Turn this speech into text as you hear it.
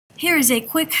Here is a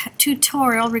quick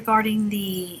tutorial regarding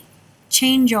the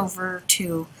changeover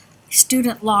to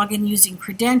student login using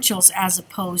credentials as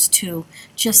opposed to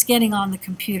just getting on the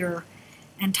computer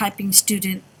and typing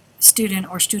student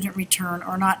or student return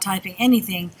or not typing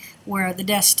anything where the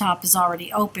desktop is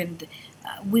already opened.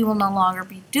 We will no longer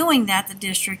be doing that. The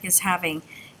district is having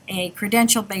a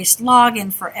credential-based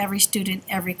login for every student,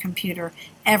 every computer,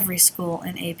 every school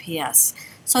in APS.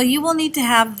 So you will need to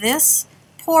have this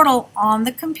portal on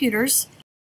the computers.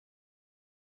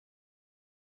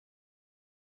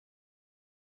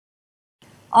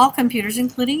 All computers,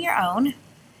 including your own,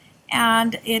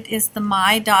 and it is the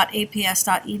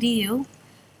my.APS.EDU.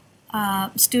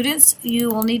 Students, you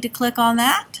will need to click on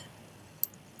that,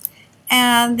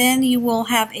 and then you will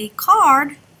have a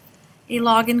card, a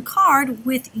login card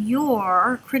with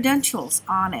your credentials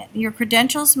on it. Your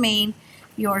credentials mean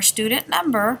your student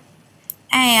number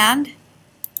and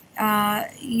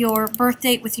your birth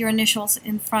date with your initials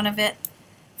in front of it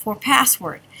for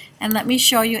password. And let me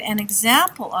show you an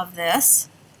example of this.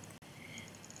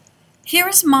 Here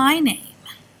is my name.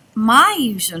 My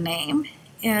username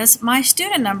is my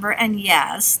student number, and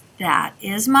yes, that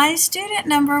is my student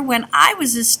number when I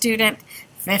was a student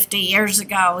 50 years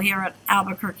ago here at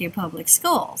Albuquerque Public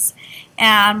Schools.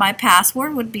 And my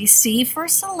password would be C for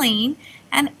Celine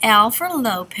and L for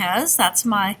Lopez. That's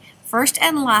my first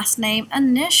and last name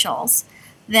initials,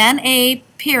 then a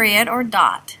period or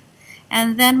dot,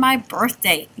 and then my birth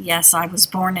date. Yes, I was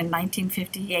born in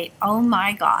 1958. Oh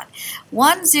my God.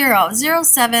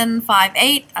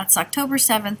 100758. That's October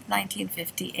 7th,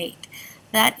 1958.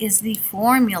 That is the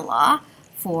formula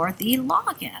for the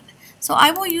login. So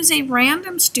I will use a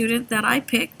random student that I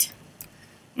picked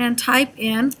and type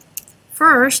in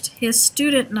first his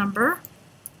student number,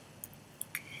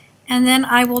 and then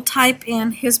I will type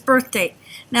in his birth date.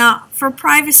 Now, for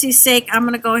privacy's sake, I'm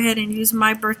going to go ahead and use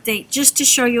my birth date just to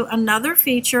show you another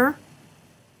feature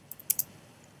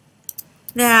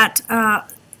that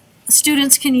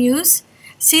students can use.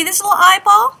 See this little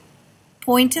eyeball?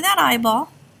 Point to that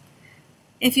eyeball.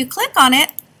 If you click on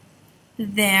it,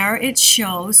 there it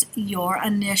shows your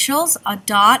initials, a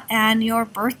dot, and your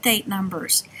birth date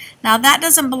numbers. Now that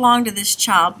doesn't belong to this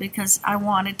child because I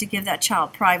wanted to give that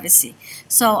child privacy.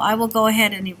 So I will go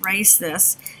ahead and erase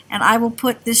this, and I will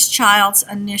put this child's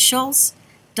initials,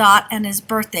 dot, and his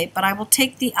birth date. But I will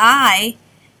take the I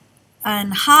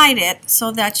and hide it so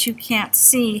that you can't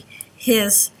see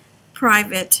his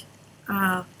private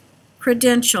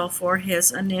credential for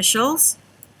his initials.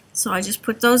 So I just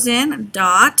put those in,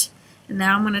 dot. And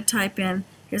now I'm going to type in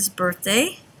his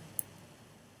birthday,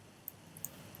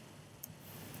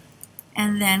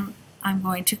 and then I'm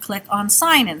going to click on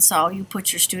sign in. So you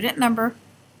put your student number,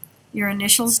 your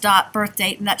initials, dot, birth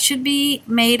date, and that should be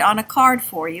made on a card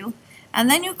for you, and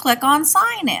then you click on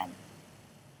sign in.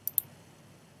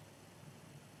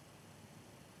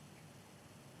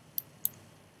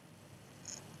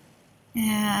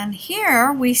 And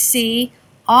here we see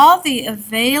all the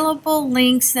available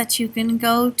links that you can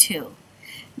go to.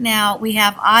 Now we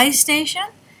have iStation,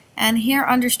 and here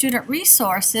under Student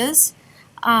Resources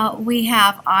we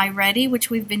have iReady, which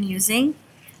we've been using,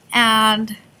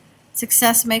 and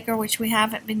Success Maker, which we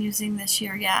haven't been using this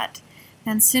year yet,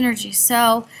 and Synergy.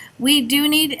 So we do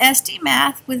need SD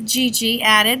Math with GG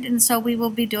added, and so we will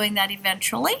be doing that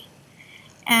eventually.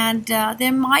 And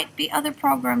there might be other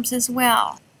programs as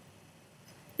well.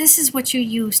 This is what you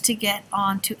use to get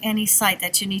onto any site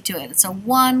that you need to. It's a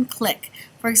one click.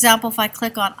 For example, if I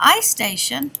click on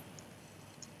iStation,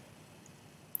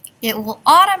 it will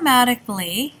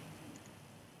automatically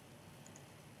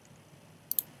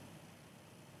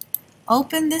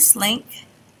open this link,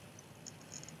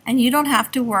 and you don't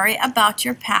have to worry about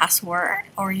your password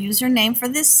or username for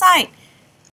this site.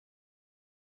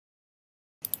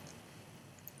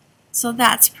 So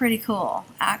that's pretty cool,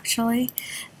 actually.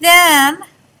 Then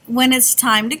when it's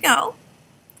time to go,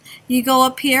 you go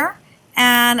up here,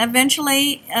 and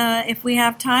eventually if we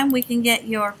have time we can get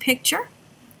your picture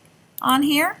on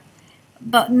here.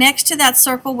 But next to that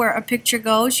circle where a picture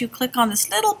goes, you click on this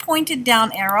little pointed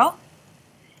down arrow,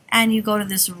 and you go to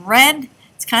this red,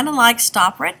 it's kind of like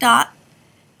stop red dot,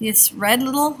 this red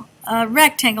little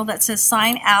rectangle that says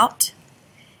sign out,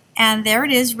 and there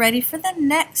it is, ready for the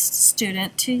next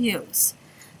student to use.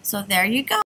 So there you go.